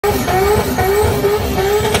What's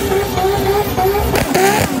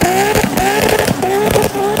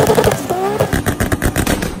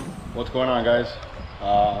going on, guys?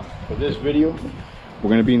 For this video, we're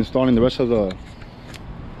going to be installing the rest of the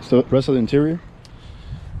interior.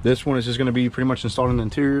 This one is just going to be pretty much installing the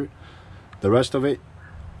interior. The rest of it,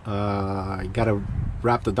 I gotta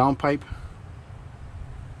wrap the downpipe.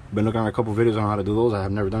 Been looking at a couple videos on how to do those. I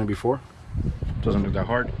have never done it before. Doesn't look that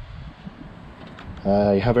hard.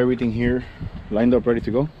 I have everything here lined up, ready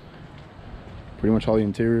to go. Pretty much all the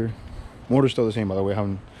interior. Motor's still the same, by the way.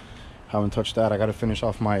 Haven't touched that. I gotta finish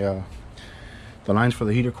off my the lines for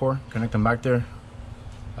the heater core, connect them back there.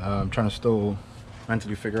 I'm trying to still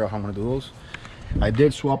mentally figure out how I'm gonna do those. I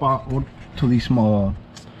did swap out to these smaller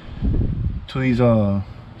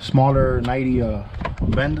 90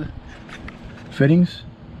 bend fittings.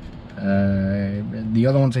 The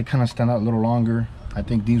other ones, they kind of stand out a little longer. I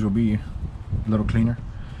think these will be a little cleaner.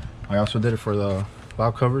 I also did it for the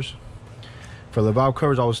valve covers. For the valve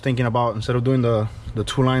covers, I was thinking about, instead of doing the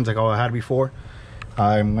two lines like I had before,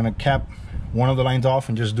 I'm gonna cap one of the lines off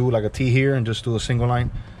and just do like a T here and just do a single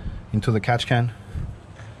line into the catch can.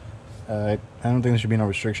 I don't think there should be no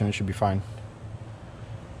restriction. It should be fine.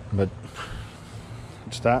 But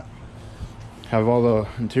it's that. Have all the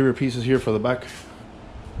interior pieces here for the back.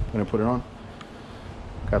 I'm gonna put it on.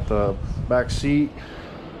 Got the back seat,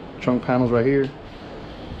 trunk panels right here,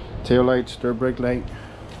 tail lights, dirt brake light.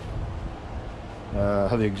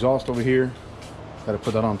 Have the exhaust over here. Got to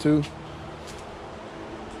put that on too.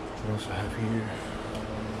 What else I have here?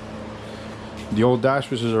 The old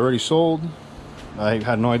dash, which is already sold. I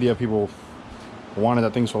had no idea people wanted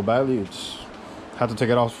that thing so badly. It's had to take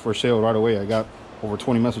it off for sale right away. I got over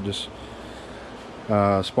 20 messages.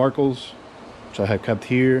 Sparkles, which I have kept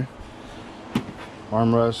here.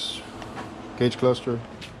 Armrest, gauge cluster.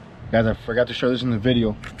 Guys, I forgot to share this in the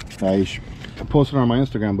video. I posted it on my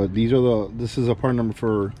Instagram, but this is a part number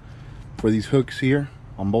for these hooks here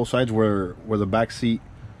on both sides where the back seat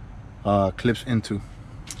clips into.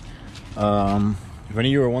 If any of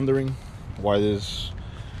you are wondering why this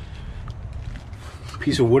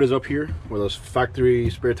piece of wood is up here where those factory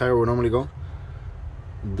spare tire would normally go,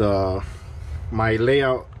 my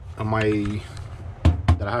layout of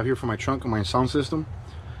that I have here for my trunk and my sound system,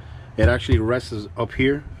 it actually rests up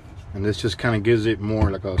here, and this just kind of gives it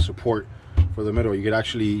more like a support for the middle. You could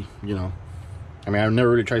actually, you know, I mean, I've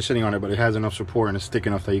never really tried sitting on it, but it has enough support and it's thick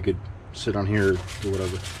enough that you could sit on here or do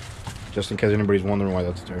whatever, just in case anybody's wondering why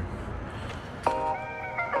that's there.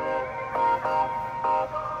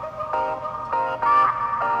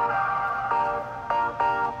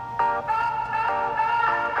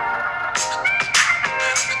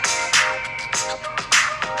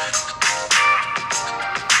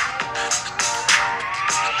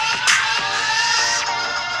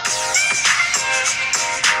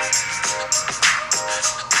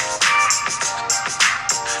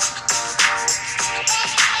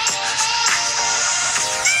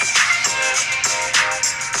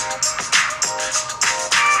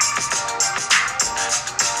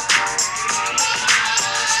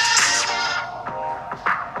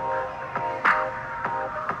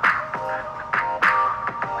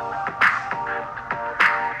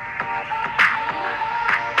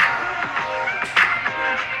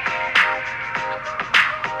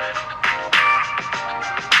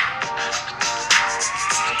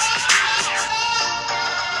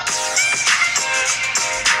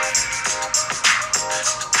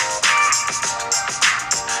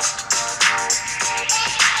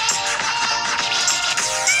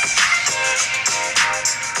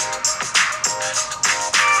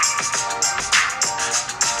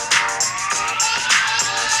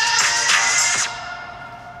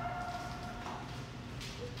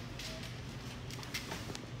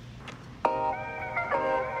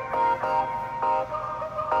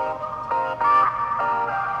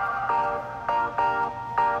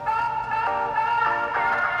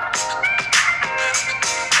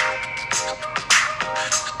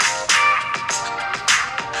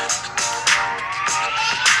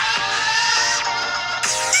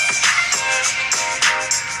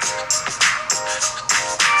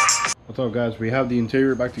 What's up, guys? We have the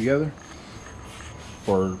interior back together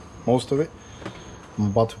for most of it. I'm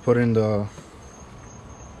about to put in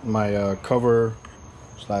my cover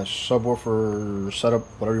slash subwoofer setup,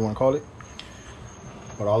 whatever you want to call it.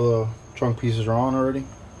 But all the trunk pieces are on already.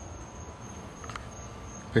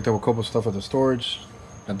 Picked up a couple stuff at the storage.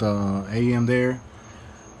 Got the AEM there.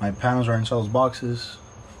 My panels are inside those boxes.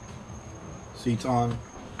 Seats on.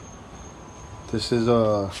 This is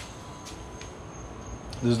the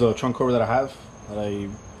trunk cover that I have, that I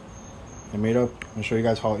they made up. I'll show you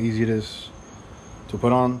guys how easy it is to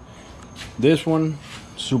put on. This one,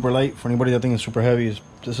 super light. For anybody that thinks it's super heavy,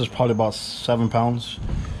 this is probably about 7 pounds.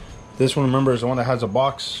 This one, remember, is the one that has a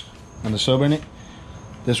box and the sub in it.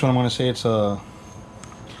 This one, I'm gonna say it's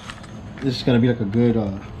this is gonna be like a good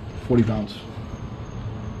 40 pounds.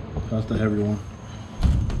 That's the heavier one,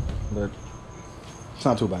 but it's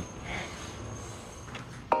not too bad.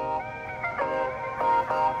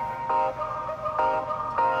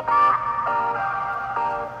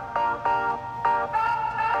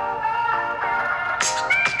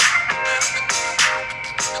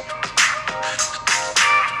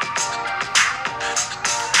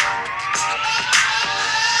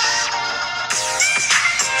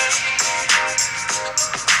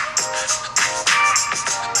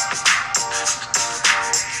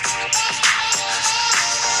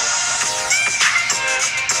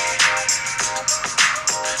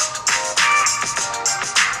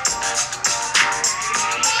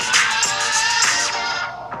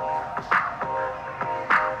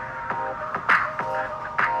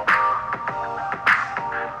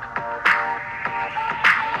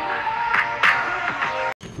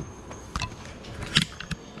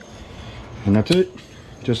 And that's it,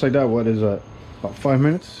 just like that. What is that, about 5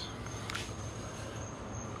 minutes?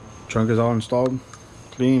 Trunk is all installed,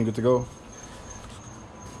 clean, good to go.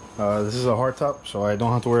 This is a hard top, so I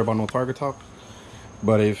don't have to worry about no Targa top.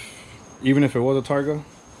 But even if it was a Targa,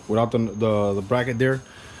 without the bracket there,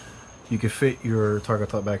 you can fit your Targa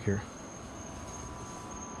top back here.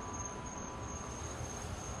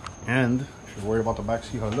 And if you're worried about the back,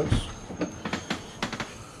 see how it looks.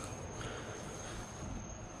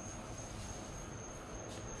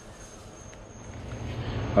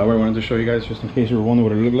 I wanted to show you guys, just in case you were wondering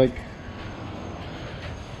what it looked like.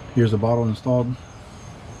 Here's the bottle installed.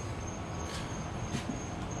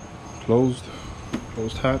 Closed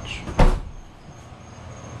hatch.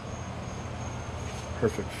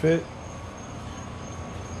 Perfect fit.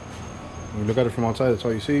 When you look at it from outside, that's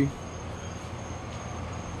all you see.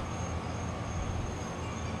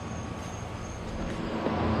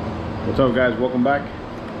 What's up, guys? Welcome back.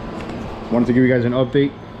 Wanted to give you guys an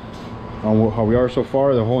update on how we are so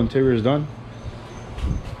far. The whole interior is done.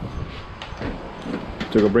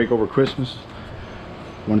 Took a break over Christmas.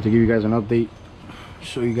 Wanted to give you guys an update,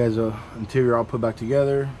 show you guys the interior all put back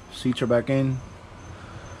together. Seats are back in,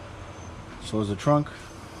 so is the trunk.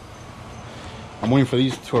 I'm waiting for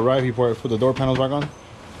these to arrive before I put the door panels back on. I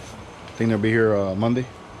think they'll be here Monday.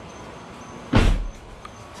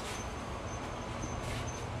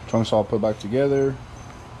 Trunk's all put back together.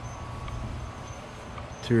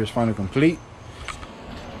 Interior is finally complete.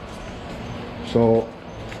 So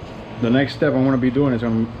the next step I'm going to be doing is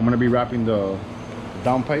I'm going to be wrapping the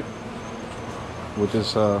downpipe with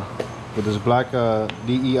this black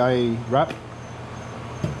DEI wrap.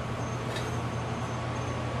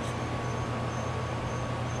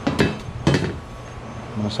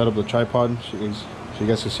 I'm going to set up the tripod so you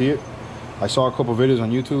guys can see it. I saw a couple videos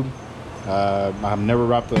on YouTube. I have never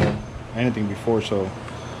wrapped anything before, so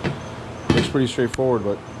it looks pretty straightforward,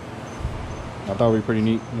 but I thought it would be pretty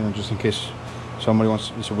neat, you know, just in case somebody wants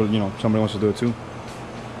to do it too.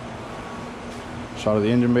 Shot of the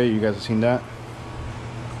engine bay, you guys have seen that.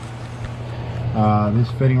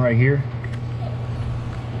 This fitting right here,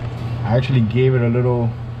 I actually gave it a little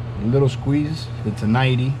squeeze. It's a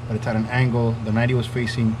 90, but it's at an angle. The 90 was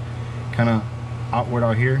facing kind of outward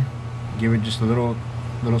out here. Give it just a little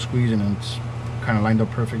squeeze, and it's kind of lined up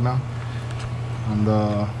perfect now. On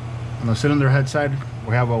the cylinder head side,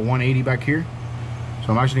 we have a 180 back here,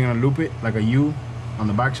 so I'm actually going to loop it like a U on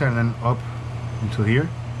the back side and then up into here.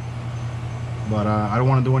 But I don't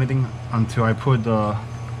want to do anything until I put the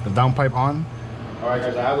downpipe on. All right,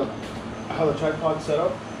 guys, I have the tripod set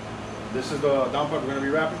up. This is the downpipe we're going to be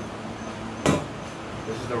wrapping.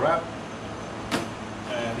 This is the wrap,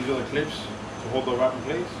 and these are the clips to hold the wrap in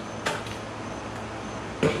place.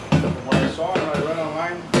 From what I saw when I read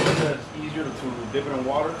online, it's easier to dip it in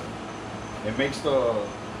water. It makes the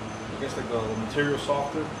material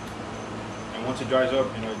softer, and once it dries up,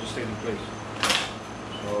 you know, it just stays in place.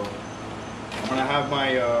 So I'm gonna have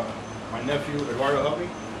my nephew Eduardo help me.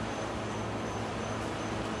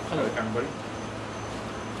 Hello, camera buddy.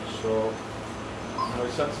 So I'm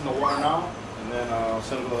gonna set this in the water now, and then I'll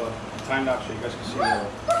send the time lapse so you guys can see the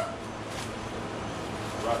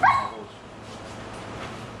wrapping how it goes.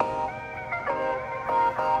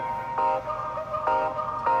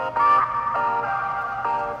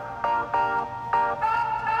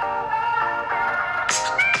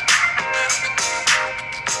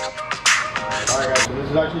 Alright guys, so this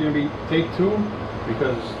is actually going to be take 2,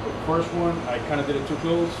 because the first one I kind of did it too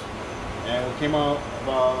close. and we came out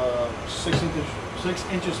about 6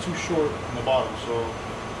 inches too short in the bottom. So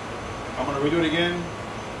I'm gonna redo it again,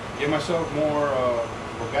 give myself more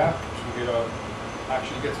of a gap so we could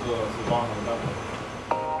actually get to the bottom of the downpipe.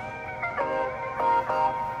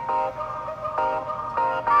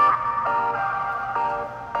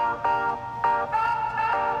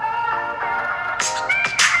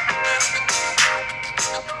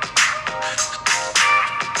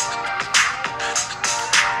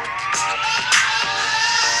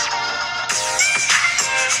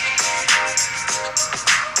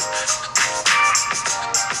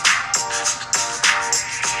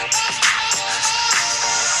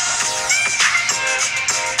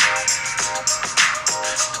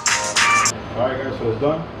 Alright guys, so it's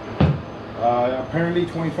done. Apparently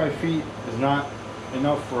 25 feet is not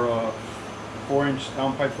enough for a 4-inch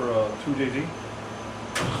downpipe for a 2JZ.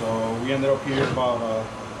 So we ended up here about,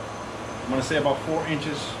 I'm going to say about 4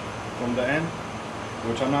 inches from the end,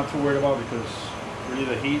 which I'm not too worried about because really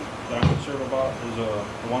the heat that I'm concerned about is the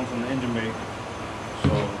one from the engine bay. So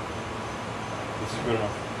this is good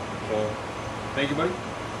enough. So thank you, buddy.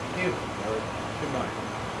 Thank you. Alright, goodbye.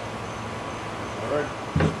 Alright.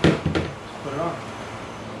 Put it on.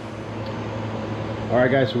 Alright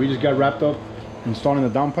guys, so we just got wrapped up installing the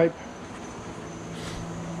downpipe.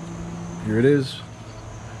 Here it is.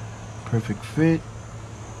 Perfect fit.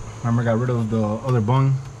 Remember, I got rid of the other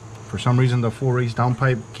bung. For some reason the 4-race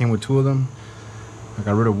downpipe came with 2 of them. I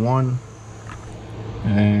got rid of one.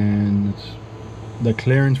 And the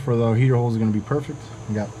clearance for the heater hole is going to be perfect.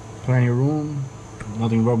 We got plenty of room.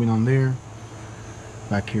 Nothing rubbing on there.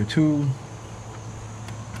 Back here too.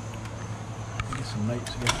 Get some light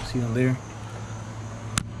so you guys can see them there.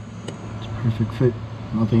 It's a perfect fit.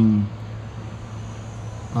 Nothing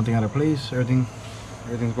out of place. Everything's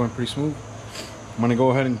going pretty smooth. I'm gonna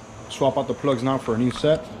go ahead and swap out the plugs now for a new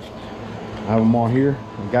set. I have them all here.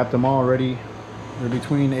 I got them all already. They're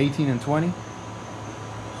between 18 and 20.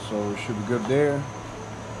 So we should be good there.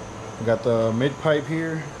 We got the mid pipe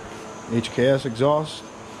here. HKS exhaust.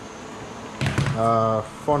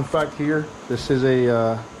 Fun fact here, this is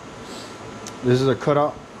a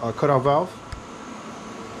cutout valve.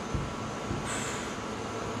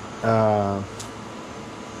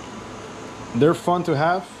 They're fun to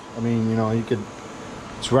have. I mean, you know,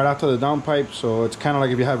 it's right after the downpipe, so it's kind of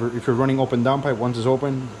like if you're running open downpipe. Once it's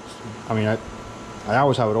open, I mean, I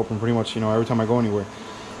always have it open pretty much, you know, every time I go anywhere.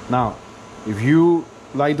 Now, if you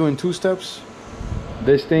like doing 2 steps,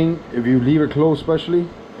 this thing, if you leave it closed, especially,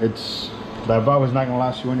 that valve is not gonna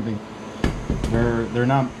last you anything.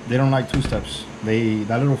 They don't like 2 steps.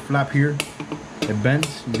 That little flap here, it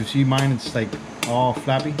bends. You see mine, it's like all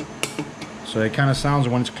flappy. So it kind of sounds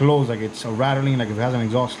when it's closed like it's rattling, like if it has an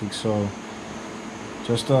exhaust leak. So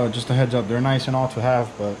just a heads up. They're nice and all to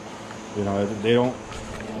have, but you know, they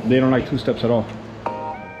don't like 2 steps at all.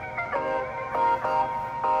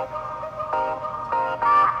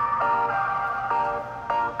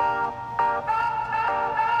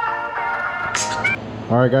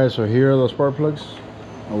 Alright guys, so here are those spark plugs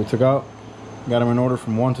that we took out. Got them in order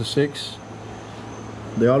from 1 to 6.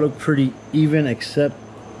 They all look pretty even except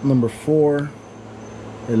number 4.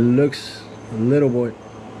 It looks a little bit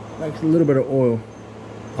like a little bit of oil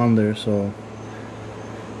on there, so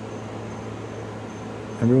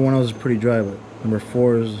everyone else is pretty dry, but number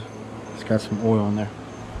 4 it's got some oil on there.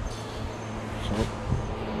 So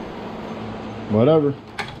whatever,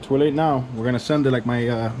 too late now. We're gonna send it like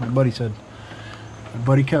my buddy said. My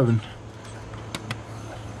buddy Kevin.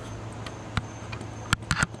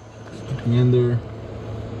 Looking in there,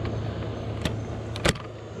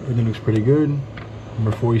 everything looks pretty good.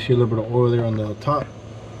 Number 4, you see a little bit of oil there on the top.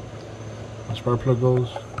 The spark plug goes.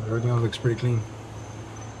 Everything else looks pretty clean.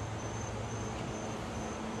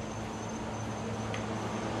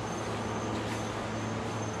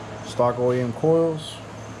 Stock OEM coils.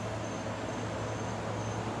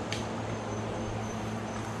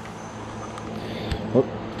 Oh,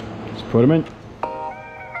 let's put them in.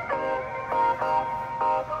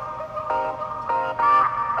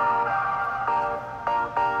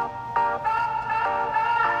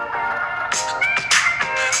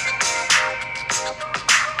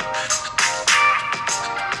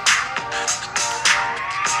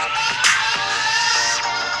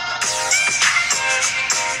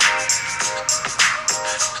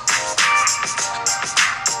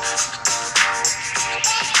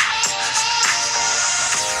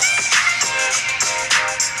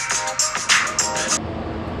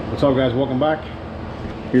 What's up guys, welcome back.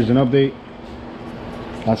 Here's an update.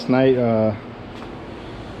 Last night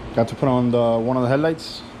got to put on one of the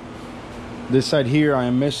headlights. This side here I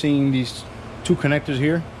am missing these 2 connectors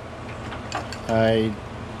here. I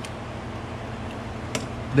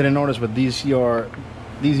didn't notice, but these here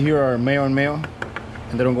are male and male,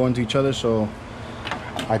 and they don't go into each other. So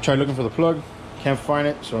I tried looking for the plug, can't find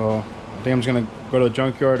it. So I think I'm just gonna go to the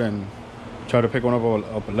junkyard and try to pick one up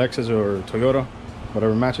a Lexus or Toyota,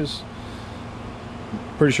 whatever matches.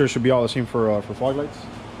 Pretty sure it should be all the same for fog lights.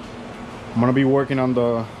 I'm gonna be working on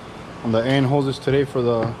the end hoses today for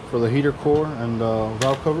the heater core and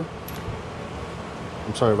valve cover.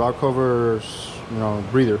 I'm sorry, valve cover's, you know,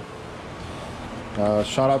 breather.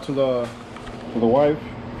 Shout out to the wife,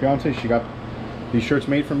 fiance. She got these shirts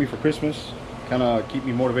made for me for Christmas. Kind of keep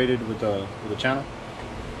me motivated with the channel.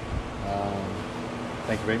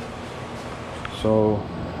 Thank you, babe. So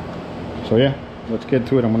yeah, let's get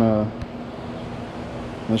to it. I'm gonna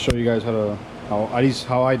show you guys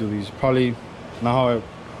how I do these. Probably not how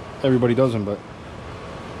everybody does them, but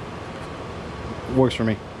it works for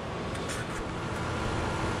me.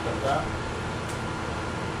 Like that.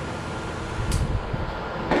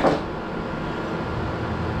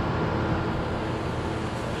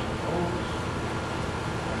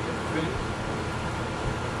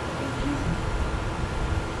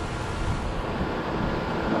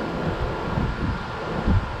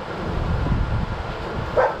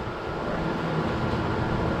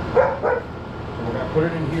 Put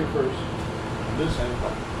it in here first, on this end,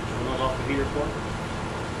 which goes off the heater core.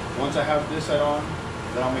 Once I have this set on,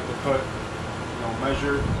 then I'll make the cut, you know,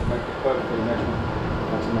 measure to make the cut for the next one.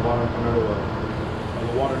 That's in the bottom of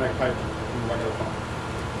the water neck pipe in the regular pump.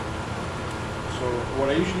 So what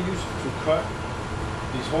I usually use to cut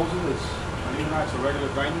these hoses is, believe it or not, it's a regular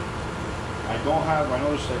grinder. I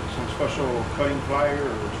noticed like some special cutting plier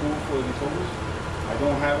or tool for these hoses. I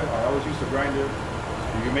don't have it. I always use the grinder.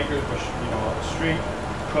 You can make it a straight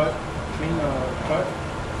cut, clean cut.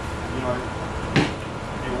 You know,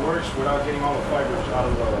 it works without getting all the fibers out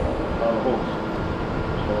of the hose.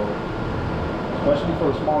 So, especially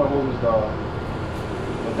for the smaller hoses,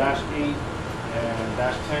 the dash 8 and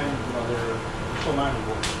dash 10, you know, they're so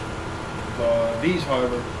manageable. These,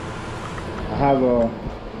 however, I have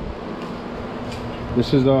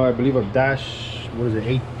this is I believe a dash, what is it,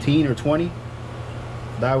 18 or 20?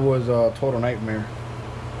 That was a total nightmare.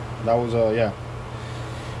 That was yeah.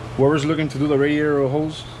 Whoever's looking to do the radiator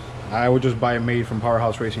hose, I would just buy it made from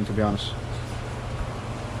Powerhouse Racing, to be honest.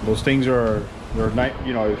 Those things they're nice,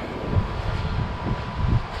 you know.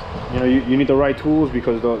 You need the right tools,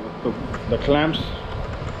 because the clamps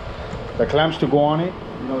to go on it,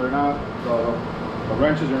 you know, they're not the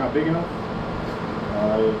wrenches are not big enough.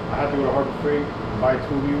 I had to go to Harbor Freight, buy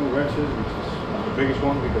 2 new wrenches, which is the biggest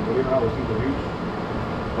one, because believe it or not, those things are huge.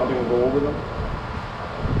 Nothing will go over them.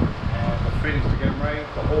 And the fittings to get them right,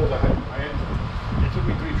 the holes it took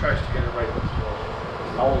me 3 tries to get it right. So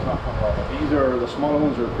that was not fun at all. But these are the smaller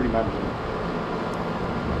ones are pretty manageable.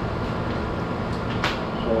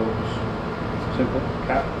 So just simple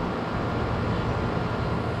cap.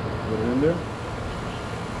 Put it in there.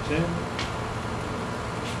 It's in.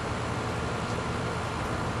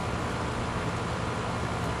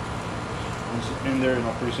 Once it's in there, you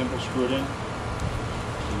know, pretty simple. Screw it in.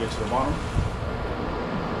 You get to the bottom.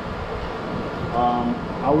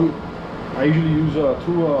 I usually use 2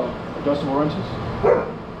 adjustable wrenches.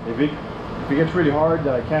 If it gets really hard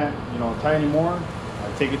that I can't, you know, tie anymore,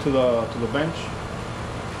 I take it to the bench,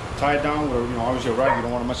 tie it down with, you know, obviously a rag. You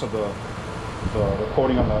don't want to mess up the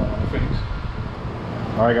coating on the fittings.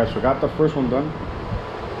 All right, guys, so got the first one done.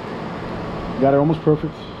 Got it almost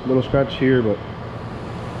perfect. A little scratch here, but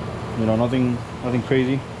you know, nothing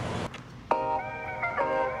crazy.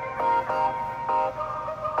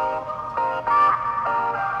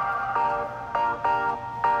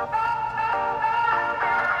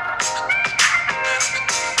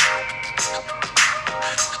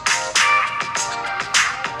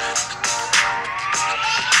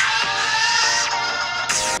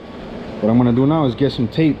 What I'm gonna do now is get some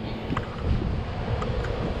tape.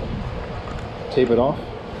 Tape it off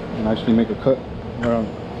and actually make a cut around.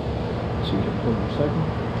 Let's see, hold on a second.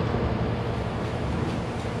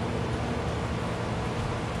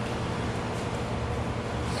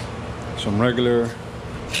 Some regular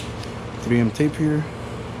 3M tape here.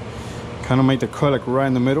 Kind of make the cut like right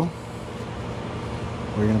in the middle.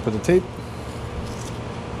 We're gonna put the tape.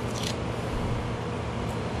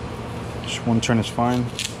 Just one turn is fine.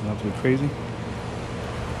 Don't have to be crazy.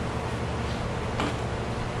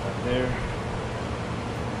 Right there.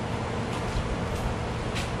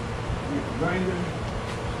 Grinder.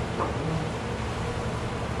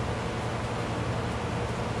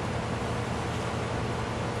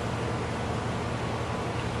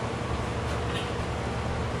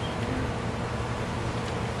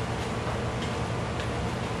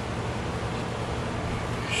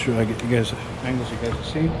 sure I get you guys angles you guys can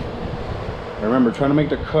see. And remember, trying to make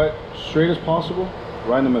the cut straight as possible,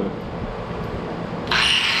 right in the middle.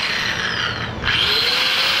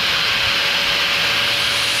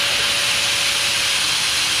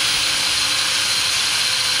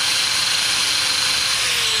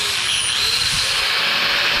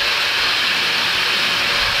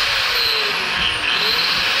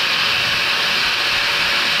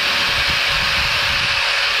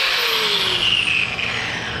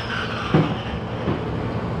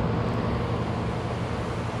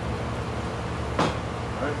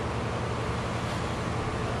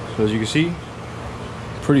 So as you can see,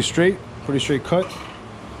 pretty straight cut.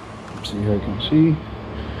 Let's see here, I can see.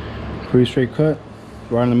 Pretty straight cut,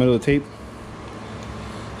 right in the middle of the tape.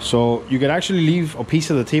 So you could actually leave a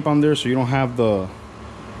piece of the tape on there so you don't have the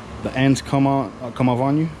ends come off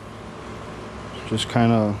on you. Just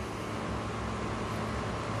kind of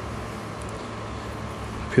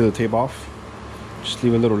peel the tape off. Just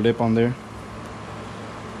leave a little lip on there.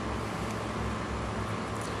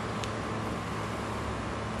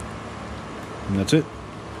 And that's it.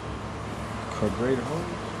 Cut braided hose.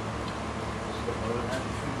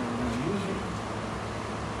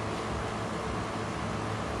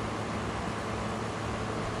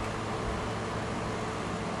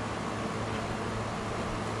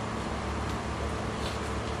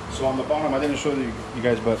 So on the bottom, I didn't show you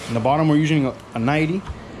guys, but on the bottom we're using a 90,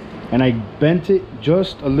 and I bent it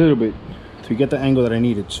just a little bit to get the angle that I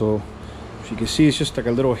needed. So if you can see, it's just like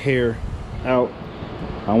a little hair out.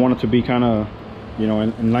 I want it to be kind of, you know,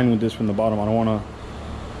 in line with this from the bottom. I don't want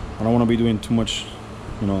to be doing too much,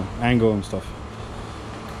 you know, angle and stuff.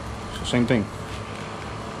 So same thing.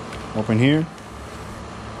 Open here,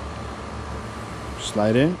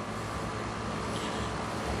 slide in.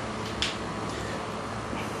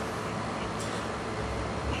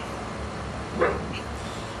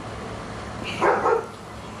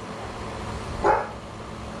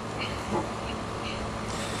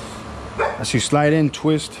 As you slide in,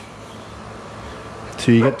 twist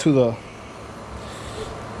till you get to the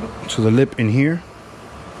lip in here,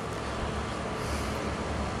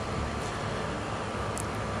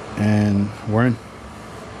 and we're in,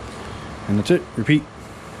 and that's it. Repeat.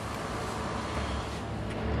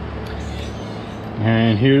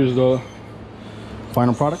 And here's the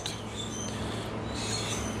final product.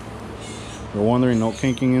 You're wondering, no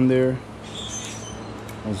kinking in there.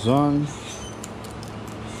 It's on.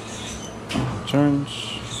 Turns.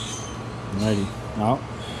 90 out.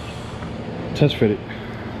 Test fit it.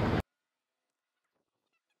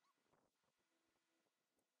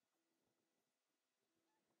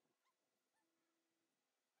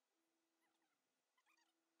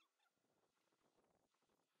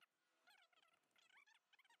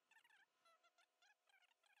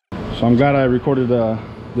 So I'm glad I recorded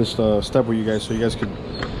this step with you guys, so you guys could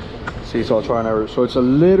see. So I'll try and error. So it's a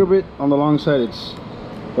little bit on the long side.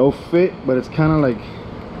 It'll fit, but it's kind of like,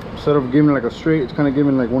 instead of giving like a straight, it's kind of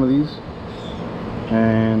giving like one of these,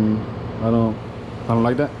 and I don't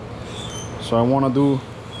like that. So I want to do,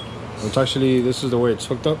 it's actually, this is the way it's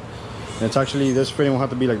hooked up, and it's actually, this fitting will have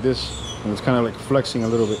to be like this, and it's kind of like flexing a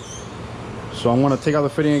little bit. So I'm going to take out the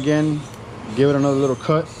fitting again, give it another little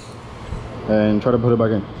cut, and try to put it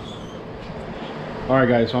back in. All right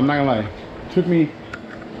guys, so I'm not gonna lie, it took me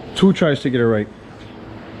 2 tries to get it right.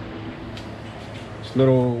 It's a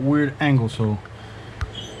little weird angle, so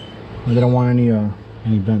I didn't want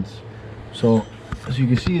any bends. So as you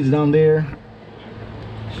can see, it's down there,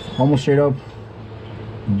 almost straight up,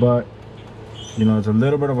 but you know, it's a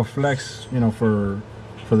little bit of a flex, you know, for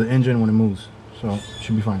the engine when it moves, so it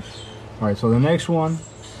should be fine. All right, so the next one,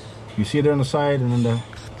 you see there on the side, and then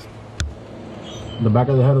the back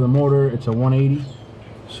of the head of the motor, it's a 180.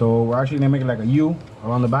 So we're actually gonna make it like a U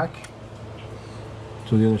around the back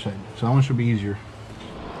to the other side. So that one should be easier.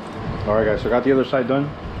 All right guys, so I got the other side done.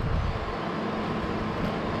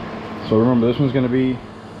 So remember, this one's gonna be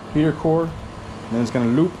heater core, and then it's gonna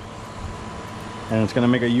loop, and it's gonna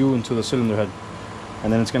make a U into the cylinder head,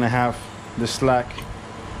 and then it's gonna have this slack,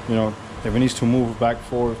 you know, if it needs to move back,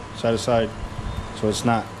 forth, side to side, so it's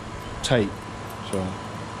not tight. So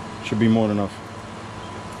it should be more than enough.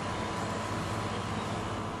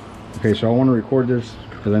 Okay, so I want to record this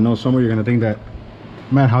because I know some of you are going to think that,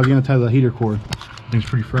 man, how's he going to tie the heater cord? I think it's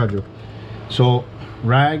pretty fragile. So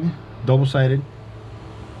rag, double-sided,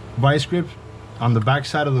 vice grip on the back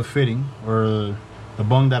side of the fitting, or the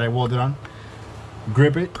bung that I welded on.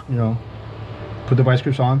 Grip it, you know, put the vice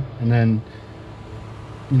grips on, and then,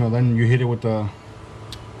 you know, then you hit it with the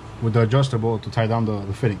adjustable to tie down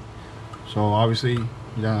the fitting. So obviously,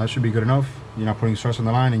 yeah, that should be good enough. You're not putting stress on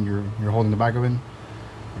the line, and you're holding the back of it.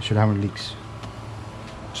 it should have any leaks.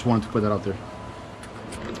 Just wanted to put that out there.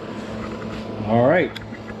 All right,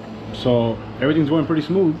 so everything's going pretty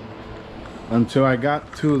smooth until I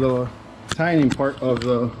got to the tightening part of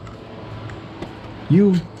the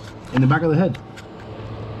U in the back of the head.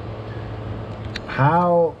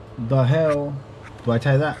 How the hell do I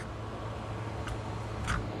tie that?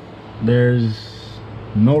 There's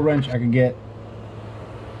no wrench I can get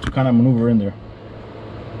to kind of maneuver in there.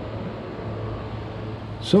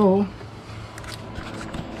 So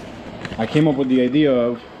I came up with the idea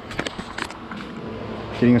of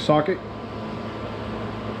getting a socket,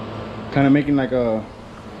 kind of making like a,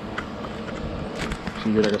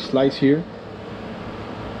 see here, like a slice here.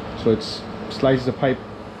 So it's slices the pipe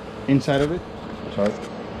inside of it. Sorry.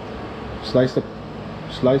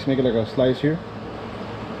 Slice, make it like a slice here.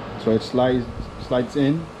 So it slides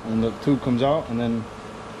in, and the tube comes out, and then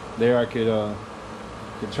there I could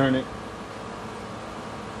turn it.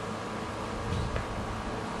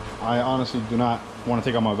 I honestly do not want to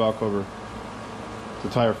take out my valve cover to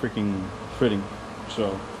tie a freaking fitting,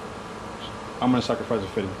 so I'm gonna sacrifice a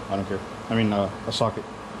fitting. I don't care. I mean a socket.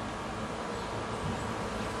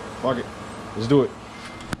 Fuck it. Let's do it.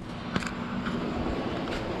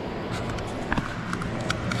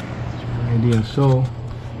 Idea. So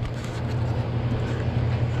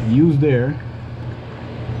use there.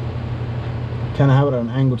 Kind of have it at an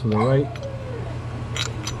angle to the right.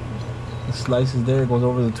 The slice is there, goes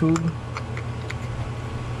over the tube,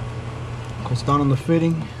 goes down on the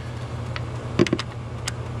fitting.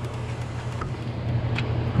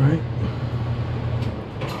 Right.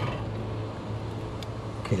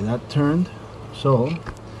 Okay, that turned. So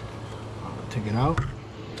I'll take it out.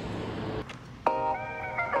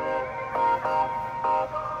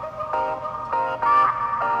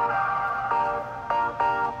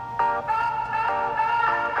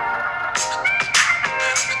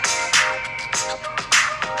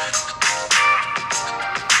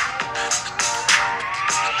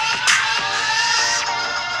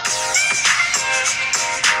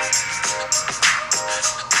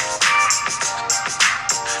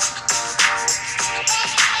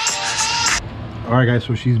 All right guys,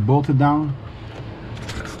 so she's bolted down.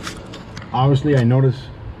 Obviously I noticed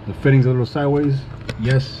the fitting's a little sideways.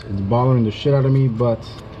 Yes, it's bothering the shit out of me, but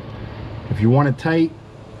if you want it tight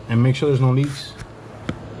and make sure there's no leaks,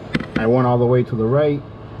 I went all the way to the right,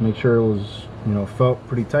 make sure it was, you know, felt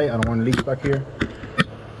pretty tight. I don't want leaks back here.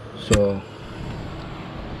 So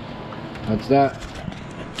that's that.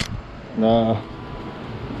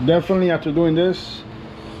 Definitely after doing this,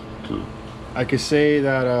 I could say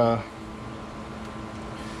that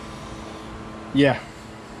yeah,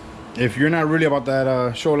 if you're not really about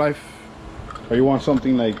that show life, or you want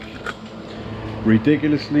something like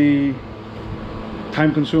ridiculously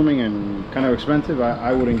time consuming and kind of expensive,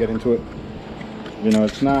 I wouldn't get into it. You know,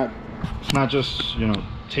 it's not just, you know,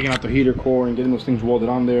 taking out the heater core and getting those things welded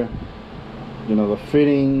on there. You know, the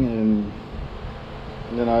fitting, and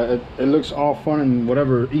you know, it looks all fun and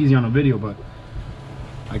whatever, easy on a video, but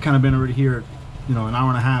I kind of been already here, you know, an hour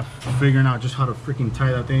and a half figuring out just how to freaking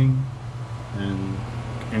tie that thing,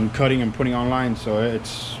 and cutting and putting online. So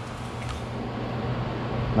it's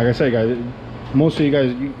like I said, guys, most of you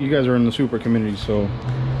guys are in the super community, so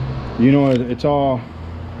you know it's all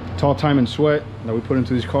time and sweat that we put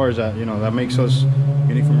into these cars that, you know, that makes us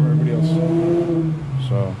unique from everybody else.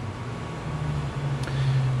 So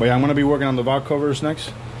but yeah, I'm gonna be working on the valve covers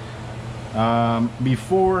next.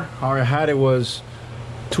 Before, how I had it was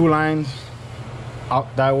 2 lines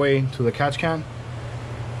out that way to the catch can.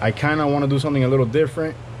 I kind of want to do something a little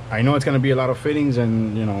different. I know it's going to be a lot of fittings,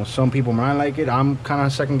 and you know, some people might like it. I'm kind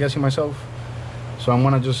of second guessing myself, so I'm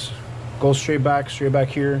going to just go straight back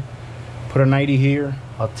here, put a 90 here,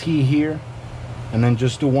 a T here, and then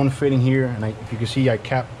just do one fitting here. And if you can see, I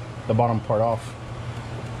capped the bottom part off.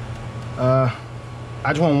 I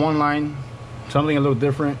just want one line, something a little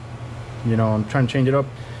different. You know, I'm trying to change it up.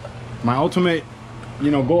 My ultimate, you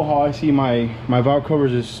know, goal, how I see my valve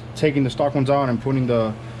covers, is taking the stock ones out and putting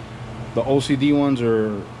the OCD ones,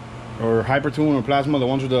 or Hypertune or Plasma, the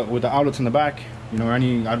ones with the outlets in the back. You know, I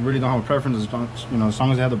really don't have a preference, as long, you know, as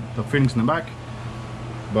long as they have the fittings in the back.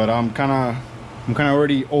 But I'm kind of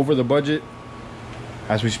already over the budget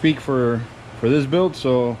as we speak for this build,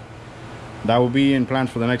 so that will be in plans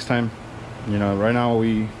for the next time. You know, right now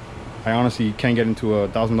I honestly can't get into a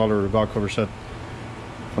 $1,000 valve cover set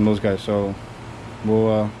from those guys, so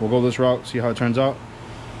we'll go this route, see how it turns out.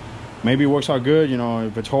 Maybe it works out good. You know,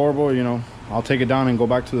 if it's horrible, you know, I'll take it down and go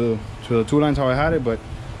back to the 2 lines how I had it, but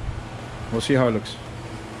we'll see how it looks.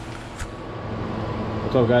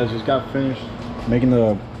 What's up, guys? Just got finished making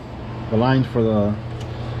the lines for the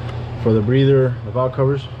for the breather, the valve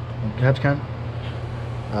covers, and catch can.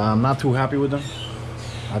 I'm not too happy with them.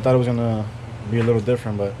 I thought it was gonna be a little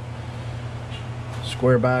different, but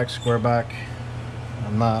square back.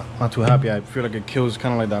 I'm not too happy. I feel like it kills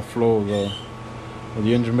kind of like that flow of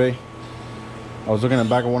the engine bay. I was looking at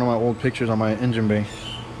back at one of my old pictures on my engine bay,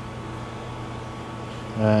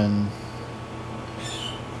 and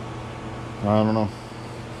I don't know.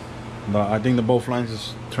 But I think the both lines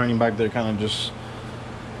is turning back there kind of just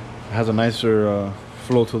has a nicer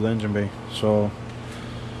flow to the engine bay. So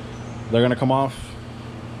they're gonna come off,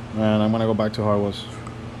 and I'm gonna go back to how it was.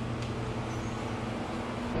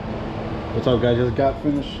 What's up, guys? Just got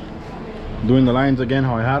finished doing the lines again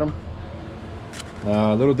how I had them.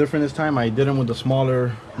 A little different this time. I did them with the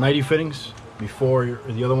smaller 90 fittings before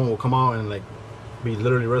the other one will come out and like be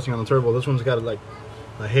literally resting on the turbo. This one's got like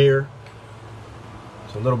a hair.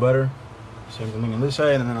 It's a little better. Same thing on this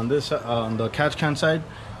side, and then on this on the catch can side,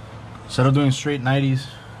 instead of doing straight 90s,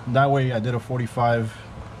 that way I did a 45,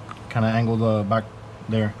 kind of angled back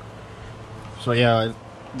there. So yeah, it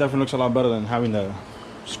definitely looks a lot better than having the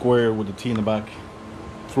square with the T in the back.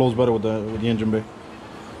 Flows better with the engine bay.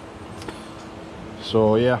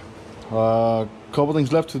 So yeah, couple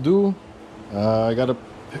things left to do. I gotta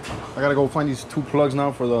go find these two plugs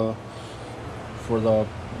now for the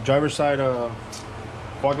driver's side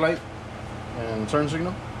fog light and turn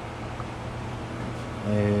signal.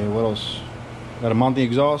 What else? Gotta mount the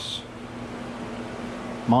exhaust,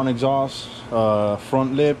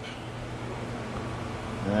 front lip,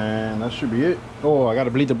 and that should be it. Oh, I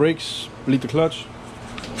gotta bleed the brakes, bleed the clutch,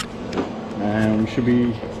 and we should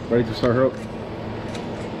be ready to start her up.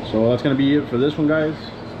 So that's gonna be it for this one, guys.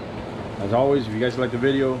 As always, if you guys like the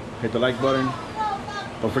video, hit the like button.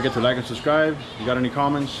 Don't forget to like and subscribe. If you got any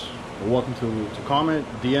comments, you're welcome to comment,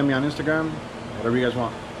 DM me on Instagram, whatever you guys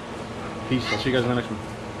want. Peace. I'll see you guys in the next one.